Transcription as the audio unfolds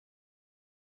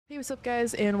Hey, what's up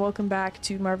guys, and welcome back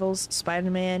to Marvel's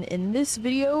Spider-Man. In this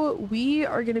video, we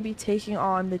are going to be taking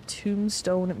on the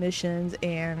Tombstone missions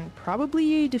and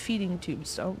probably defeating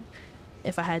Tombstone,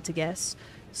 if I had to guess.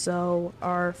 So,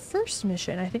 our first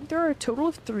mission, I think there are a total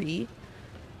of 3.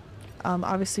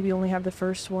 Obviously we only have the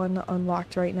first one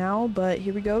unlocked right now, but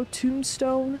here we go,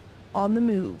 Tombstone on the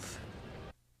move.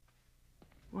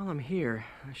 While I'm here,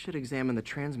 I should examine the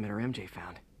transmitter MJ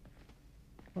found.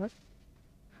 What?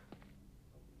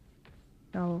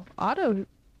 Now, Otto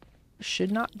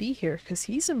should not be here because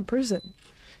he's in prison.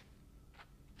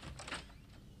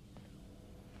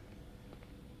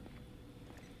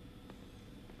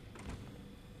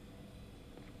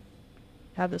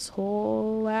 Have this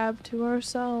whole lab to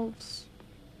ourselves.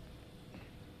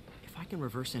 If I can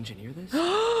reverse engineer this,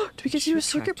 Do we get to do a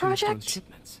circuit project?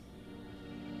 Shipments.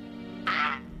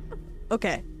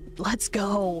 Okay, let's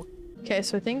go. Okay,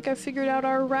 so I think I figured out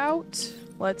our route.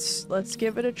 Let's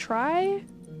give it a try.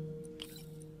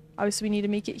 Obviously we need to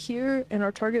make it here, and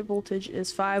our target voltage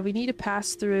is 5. We need to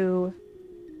pass through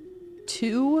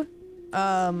 2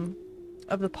 of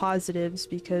the positives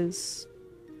because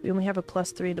we only have a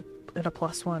 +3 and a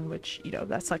 +1, which, you know,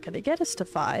 that's not gonna get us to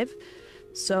 5.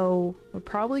 So we're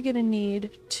probably gonna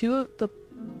need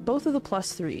both of the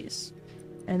 +3s.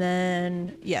 And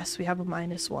then yes, we have a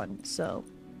 -1, so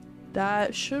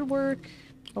that should work.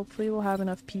 Hopefully we'll have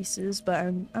enough pieces, but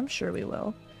I'm sure we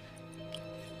will.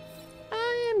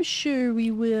 I'm sure we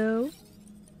will.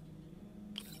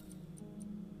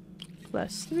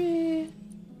 +3.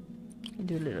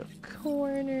 Do a little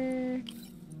corner.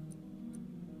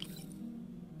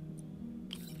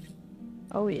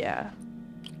 Oh yeah.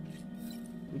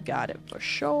 We got it for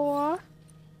sure.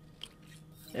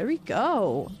 There we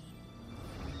go.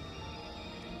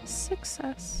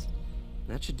 Success.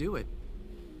 That should do it.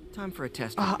 Time for a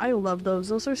test. Oh, I love those.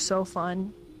 Those are so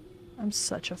fun. I'm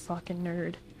such a fucking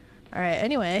nerd. Alright,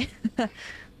 anyway.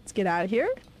 Let's get out of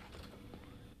here.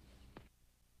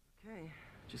 Okay,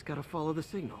 just gotta follow the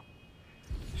signal.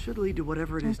 Should lead to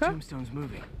whatever it is Tombstone's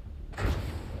moving.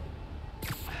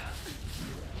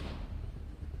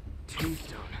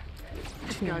 Tombstone.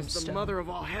 This guy's the mother of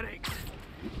all headaches.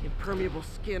 Impermeable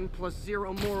skin plus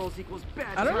 0 morals equals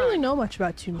bad. I don't really know much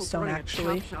about Tombstone, Running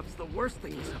actually. a chop shop's the worst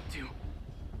thing he's up to.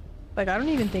 Like, I don't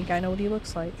even think I know what he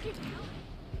looks like.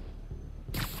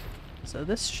 So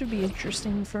this should be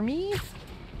interesting for me.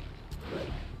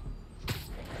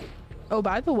 Oh,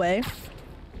 by the way,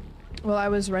 while I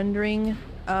was rendering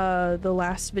the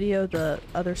last video, the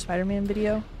other Spider-Man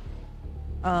video,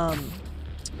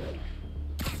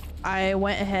 I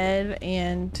went ahead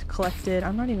and collected—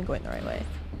 I'm not even going the right way.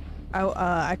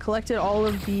 I collected all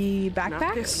of the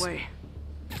backpacks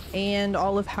and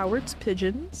all of Howard's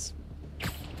pigeons,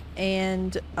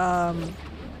 and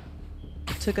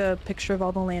took a picture of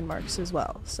all the landmarks as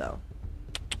well. So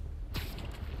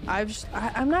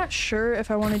I'm not sure if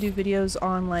I want to do videos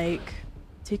on like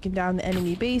taking down the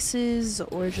enemy bases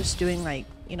or just doing like,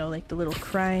 you know, like the little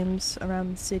crimes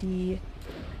around the city.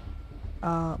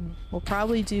 We'll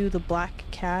probably do the Black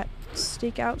Cat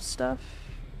stakeout stuff.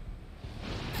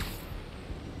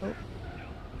 Oh.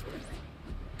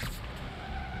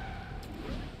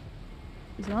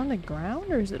 Is it on the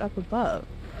ground or is it up above?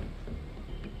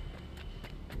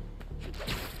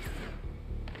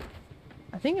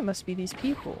 I think it must be these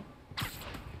people.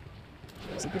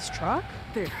 Is it this truck?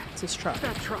 There. It's this truck.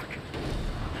 That truck.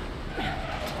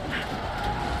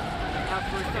 Out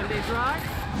for a Sunday drive?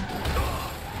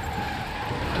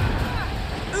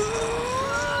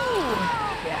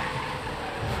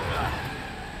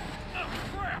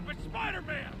 Crap, it's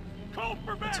Spider-Man! Call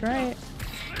for backup! That's right.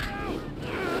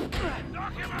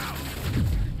 Knock him out!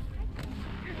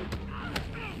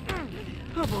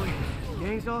 Oh boy,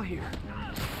 gang's all here.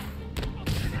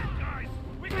 Guys,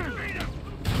 we can beat him!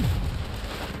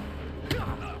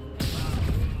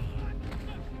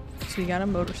 So we got a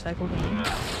motorcycle going.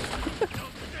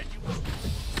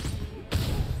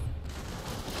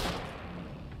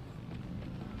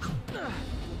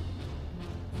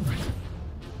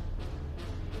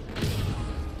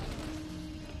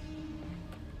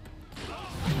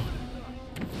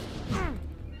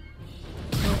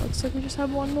 Looks like we just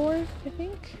have one more, I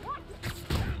think.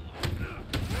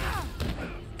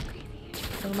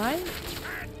 Never mind.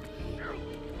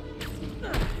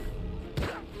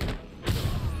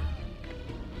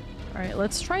 Alright,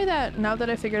 let's try that now that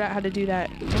I figured out how to do that.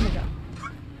 Oh my god.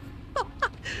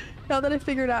 Now that I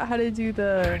figured out how to do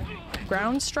the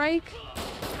ground strike,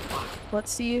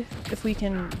 let's see if we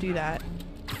can do that.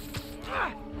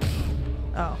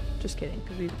 Oh, just kidding,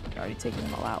 because we've already taken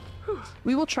them all out.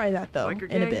 We will try that though in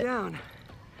a bit Down.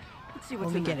 Let's see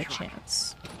what's when we in get that a truck.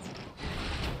 chance.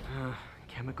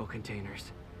 Chemical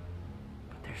containers.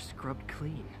 But they're scrubbed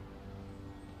clean.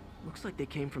 Looks like they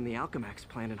came from the Alchemax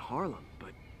plant in Harlem,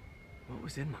 but what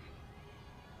was in them?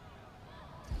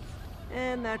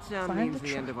 And that sound means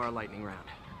the end of our lightning round.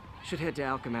 Should head to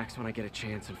Alchemax when I get a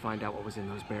chance and find out what was in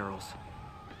those barrels.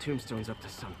 Tombstone's up to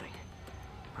something.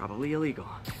 Probably illegal.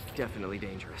 Definitely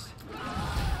dangerous.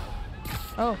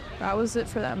 Oh, that was it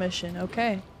for that mission.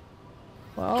 Okay.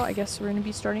 Well, I guess we're gonna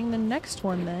be starting the next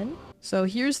one then. So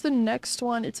here's the next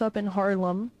one. It's up in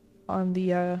Harlem on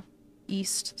the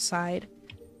east side.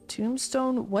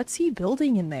 Tombstone, what's he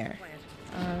building in there?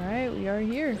 Alright, we are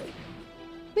here.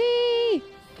 Whee!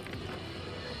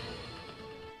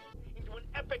 Into an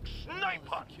epic snipe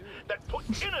hunt that put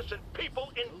innocent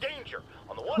people in danger.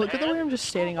 On the one Look at the way hand, I'm just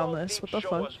standing on this. What the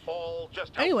fuck?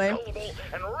 Anyway,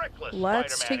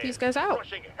 let's take these guys out.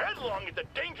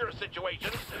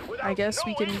 I guess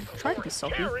we can try to be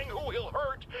stealthy.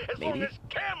 Maybe.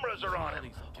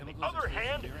 On the other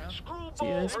hand, See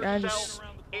this guy just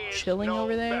chilling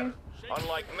over there?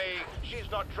 Unlike me, she's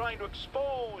not trying to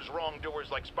expose wrongdoers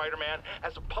like Spider-Man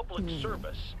as a public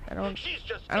service. I don't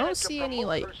see to any promote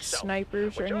like herself,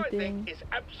 snipers or which I anything. think is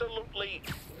absolutely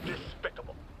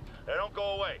despicable. They don't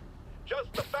go away.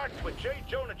 Just the facts with J.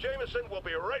 Jonah Jameson. Will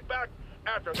be right back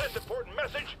after this important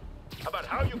message about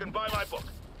how you can buy my book.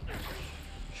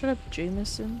 Shut up,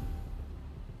 Jameson.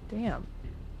 Damn.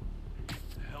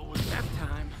 Hell was that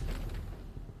time?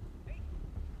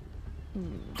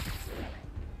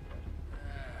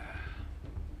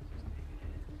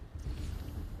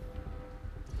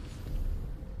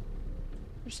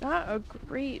 There's not a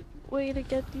great way to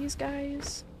get these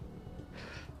guys.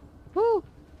 Woo!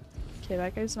 Okay,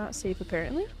 that guy's not safe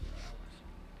apparently.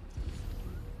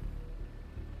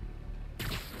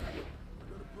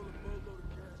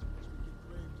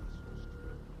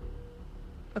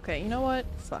 Okay, you know what?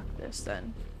 Fuck this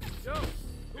then.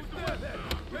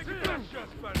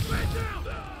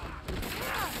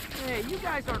 Hey, you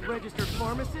guys aren't registered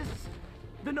pharmacists.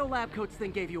 The no lab coats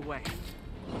thing gave you away.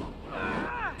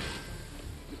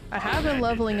 I have been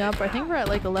leveling up. I think we're at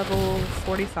like a level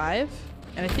 45.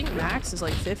 And I think max is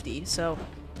like 50, so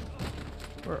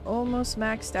we're almost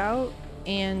maxed out.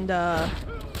 And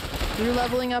through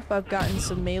leveling up, I've gotten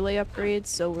some melee upgrades,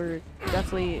 so we're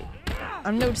definitely...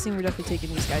 I'm noticing we're definitely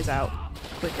taking these guys out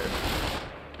quicker.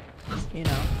 You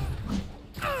know.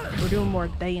 We're doing more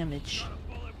damage.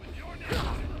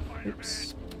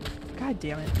 Oops. God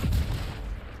damn it.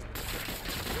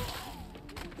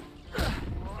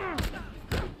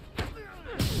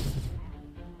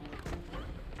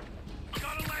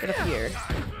 Get up here.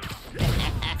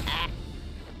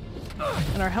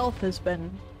 And our health has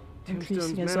been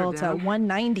increasing as well. It's at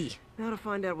 190. Now to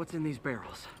find out what's in these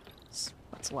barrels.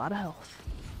 That's a lot of health.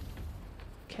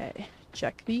 Okay,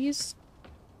 check these.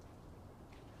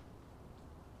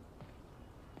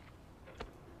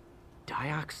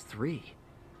 Diox 3.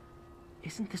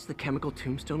 Isn't this the chemical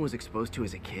Tombstone was exposed to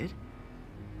as a kid?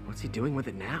 What's he doing with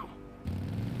it now?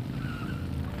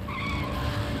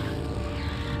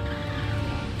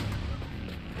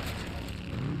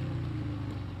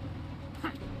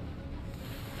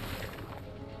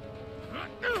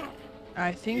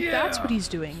 I think that's what he's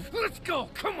doing. Let's go,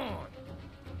 come on!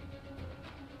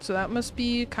 So that must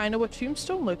be kind of what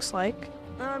Tombstone looks like.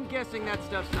 I'm guessing that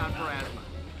stuff's not for asthma.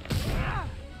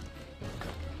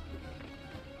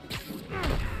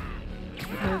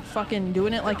 They're fucking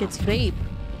doing it like it's vape.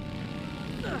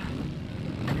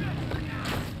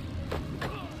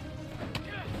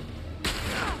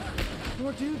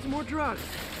 More dudes, more drugs.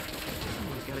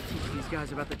 Someone's gotta teach these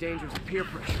guys about the dangers of peer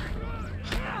pressure.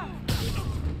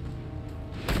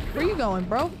 Where you going,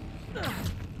 bro?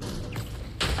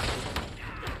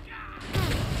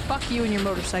 Fuck you and your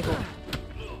motorcycle.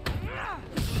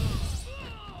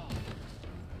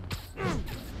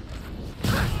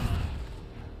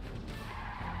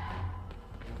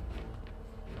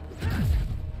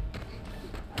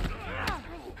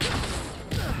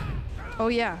 Oh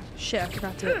yeah, shit, I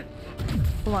forgot to...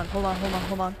 Hold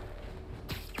on.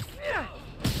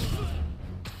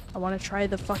 I want to try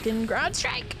the fucking ground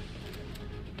strike.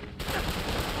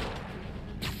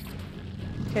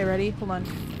 Okay, ready? Hold on.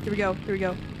 Here we go.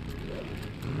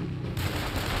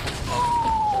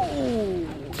 Oh,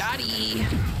 got-y.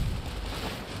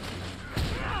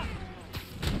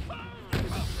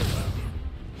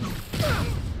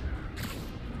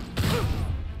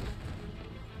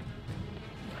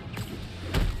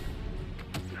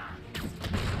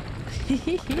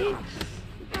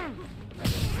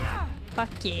 Fuck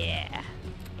yeah.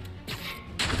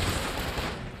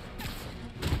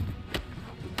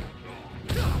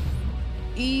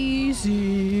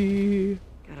 Easy.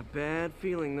 Gotta bet bad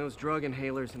feeling those drug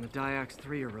inhalers and the Diox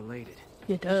 3 are related.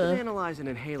 Yeah, Should duh. analyze an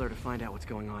inhaler to find out what's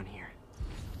going on here.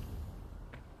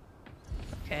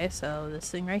 Okay, so this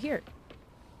thing right here.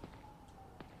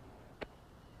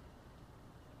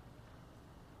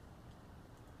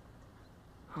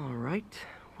 All right,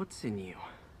 what's in you?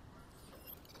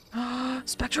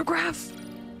 Spectrograph!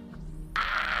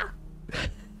 Ah!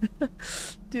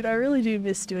 Dude, I really do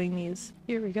miss doing these.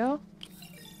 Here we go.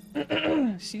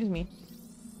 Excuse me.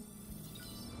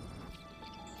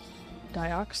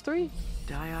 Diox 3?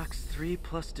 Diox 3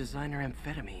 plus designer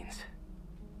amphetamines.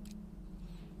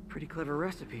 Pretty clever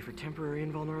recipe for temporary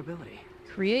invulnerability.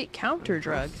 Create counter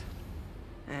drug. Impressed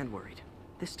and worried.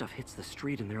 This stuff hits the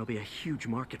street and there'll be a huge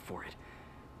market for it.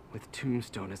 With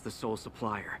Tombstone as the sole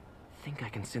supplier, think I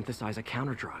can synthesize a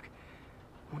counter drug.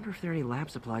 Wonder if there are any lab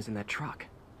supplies in that truck.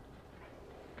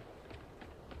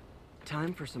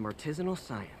 Time for some artisanal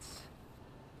science.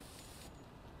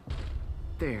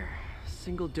 There,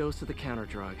 single dose of the counter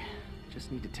drug.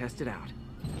 Just need to test it out.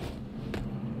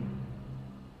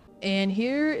 And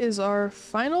here is our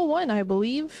final one, I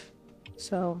believe.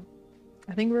 So,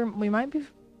 I think we might be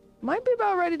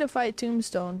about ready to fight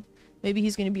Tombstone. Maybe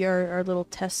he's gonna be our little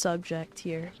test subject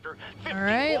here.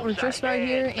 Alright, we're just about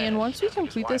here, and once we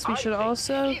complete this, we should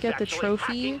also get the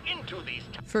trophy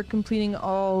for completing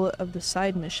all of the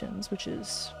side missions, which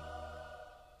is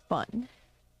fun.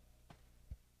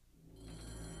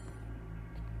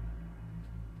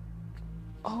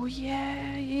 Oh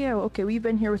yeah, okay, we've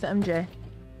been here with MJ.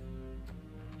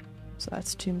 So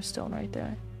that's Tombstone right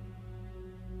there.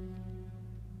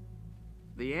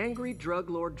 The angry drug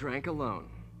lord drank alone.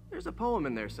 There's a poem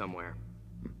in there somewhere.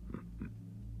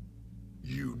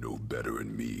 You know better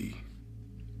than me.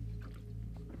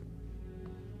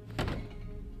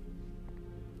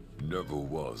 Never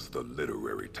was the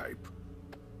literary type.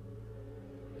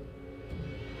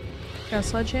 Got a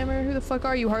sledgehammer? Who the fuck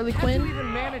are you, Harley How'd you Quinn?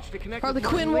 even manage to connect Harley with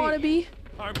Quinn Martin Lee?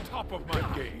 wannabe? I'm top of my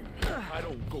game. I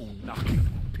don't go knocking.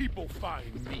 People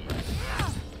find me.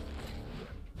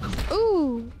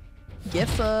 Ooh! Get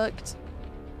fucked.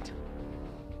 You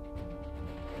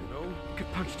know? Could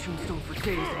punch Tombstone for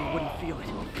days and he wouldn't feel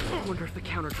it. Wonder if the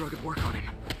counter drug would work on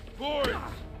him. Boys,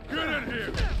 get in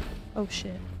here. Oh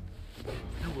shit.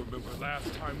 You remember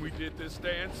last time we did this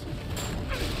dance?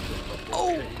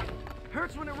 Oh!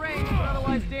 Hurts when it rains, but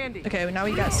otherwise dandy. Okay, now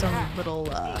we got some little,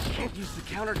 Can't use the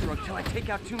counter drug till I take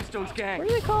out Tombstone's gang. what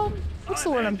are they called? What's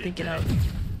the word I'm thinking of?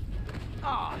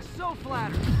 Ah, so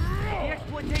flattered. The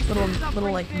exploitation and Little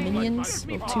suffering like thing. minions?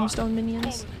 Little Tombstone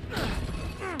minions?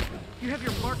 You have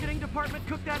your marketing department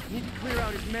cook that? Need to clear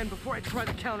out his men before I try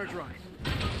the counter drug.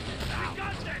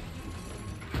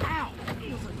 Ow!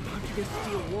 Feels like punching a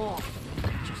steel wall.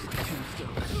 Just like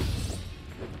Tombstone.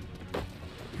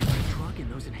 The drug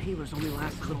and those inhalers only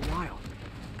last a little while.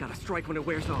 Gotta strike when it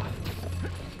wears off.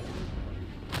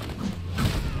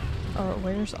 Oh, it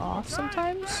wears off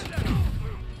sometimes?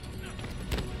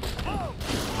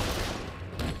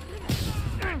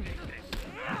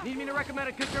 Need me to recommend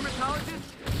a good dermatologist?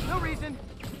 No reason.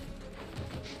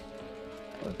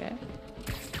 Okay.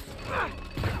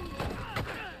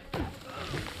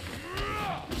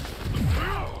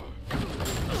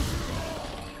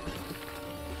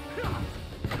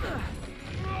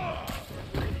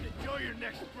 Enjoy your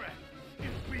next breath.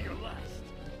 It'll be your last.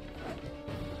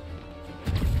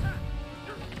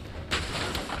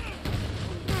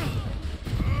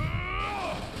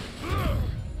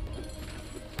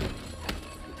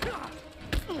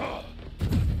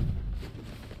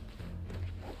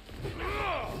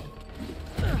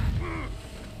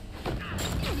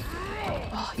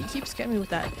 Oh, he keeps getting me with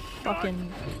that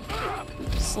fucking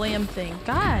slam thing.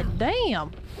 God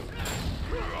damn!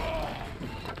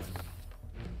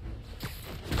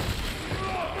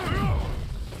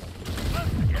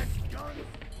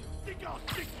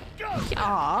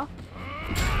 Aw.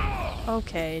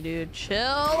 Okay, dude, chill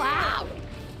out!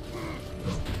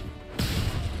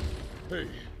 Hey,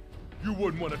 you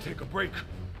wouldn't want to take a break,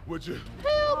 would you?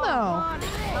 Hell no! Come on,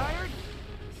 tired?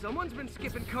 Someone's been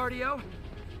skipping cardio.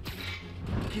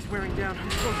 He's wearing down. I'm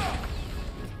close.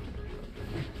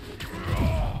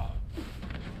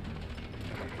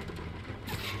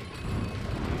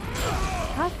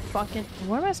 God fucking.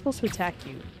 Where am I supposed to attack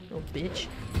you, little bitch?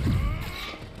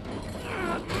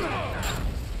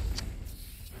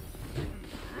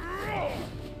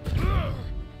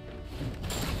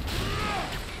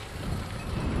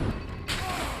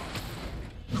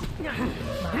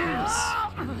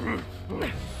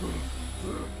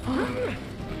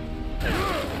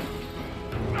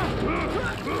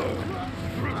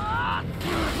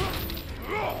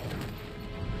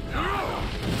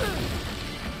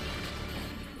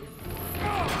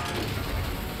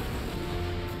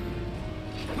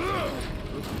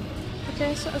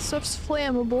 That stuff's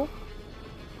flammable.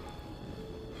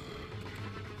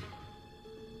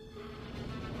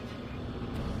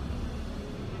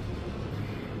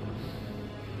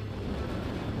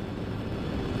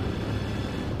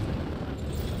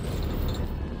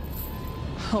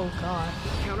 Oh god.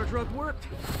 Counter drug worked.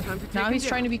 Time to take Now him he's down.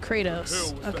 trying to be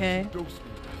Kratos. Okay.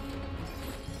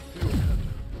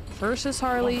 First is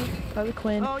Harley, Harley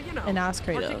Quinn, Oh, you know, and now it's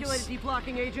articulated Kratos.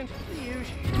 deblocking agent. The usual.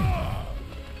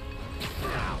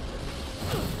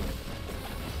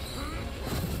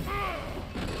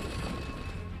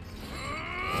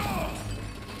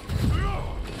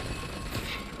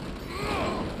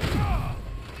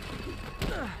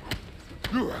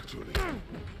 You actually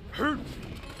hurt me.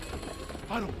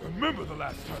 I don't remember the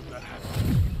last time that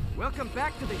happened. Welcome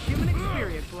back to the human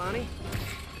experience, Lonnie.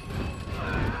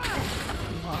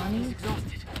 Lonnie? He's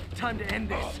exhausted. Time to end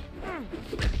this.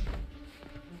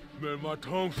 Man, my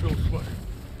tongue feels funny.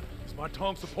 Is my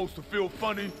tongue supposed to feel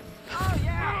funny? Oh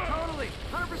yeah, totally.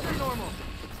 100% normal.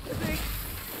 I think.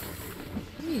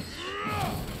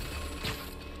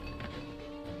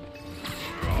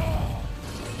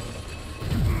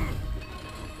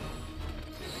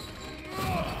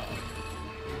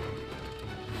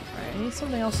 Alright, I need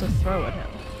something else to throw at him.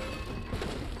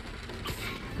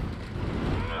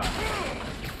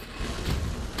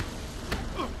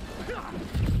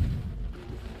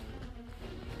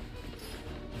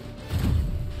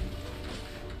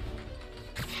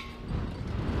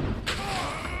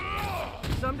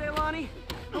 Someday, Lonnie,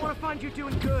 I want to find you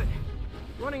doing good.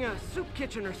 Running a soup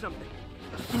kitchen or something.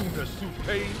 As soon as soup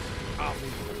pays, I'll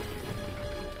move over here.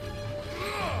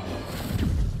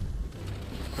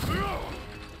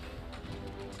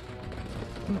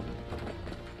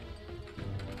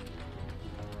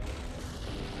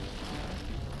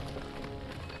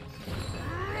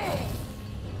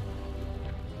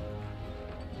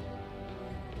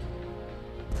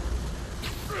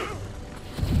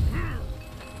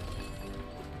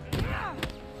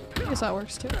 I guess that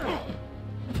works too.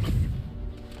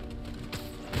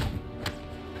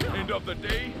 End of the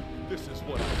day, this is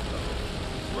what I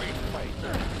love. Great fight,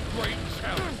 great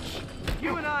challenge.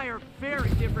 You and I are very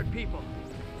different people.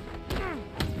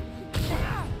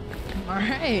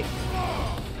 Alright.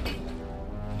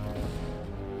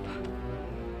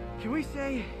 Can we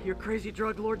say your crazy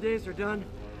drug lord days are done?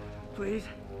 Please?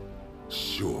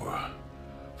 Sure.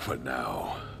 For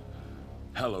now.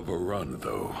 Hell of a run,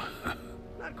 though.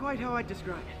 Not quite how I'd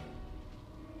describe it.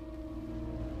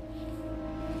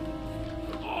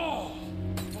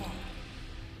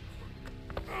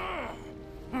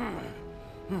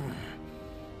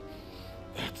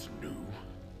 That's new.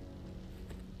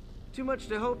 Too much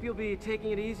to hope you'll be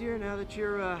taking it easier now that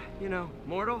you're, you know,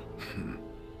 mortal?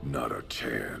 Not a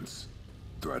chance.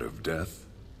 Threat of death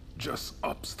just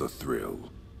ups the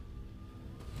thrill.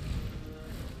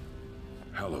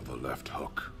 Hell of a left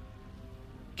hook.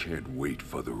 Can't wait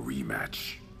for the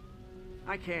rematch.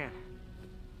 I can.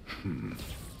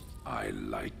 I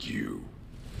like you.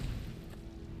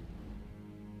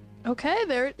 Okay,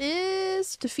 there it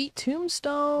is. Defeat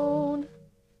Tombstone.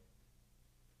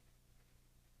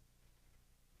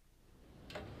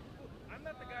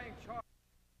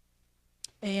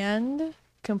 And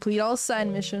complete all side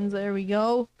missions. There we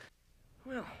go.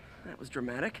 Well, that was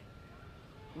dramatic.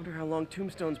 Wonder how long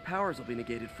Tombstone's powers will be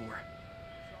negated for.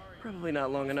 Probably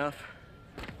not long enough.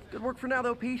 Good work for now,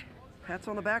 though, Pete. Pats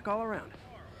on the back all around.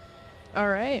 All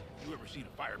right. You ever seen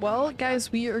a fire burn Well, like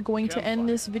guys, we are going to end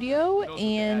this video,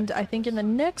 and I think in the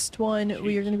next one,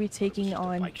 we are going to be taking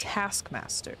on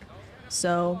Taskmaster.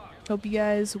 So, hope you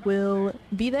guys will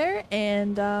be there,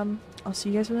 and I'll see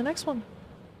you guys in the next one.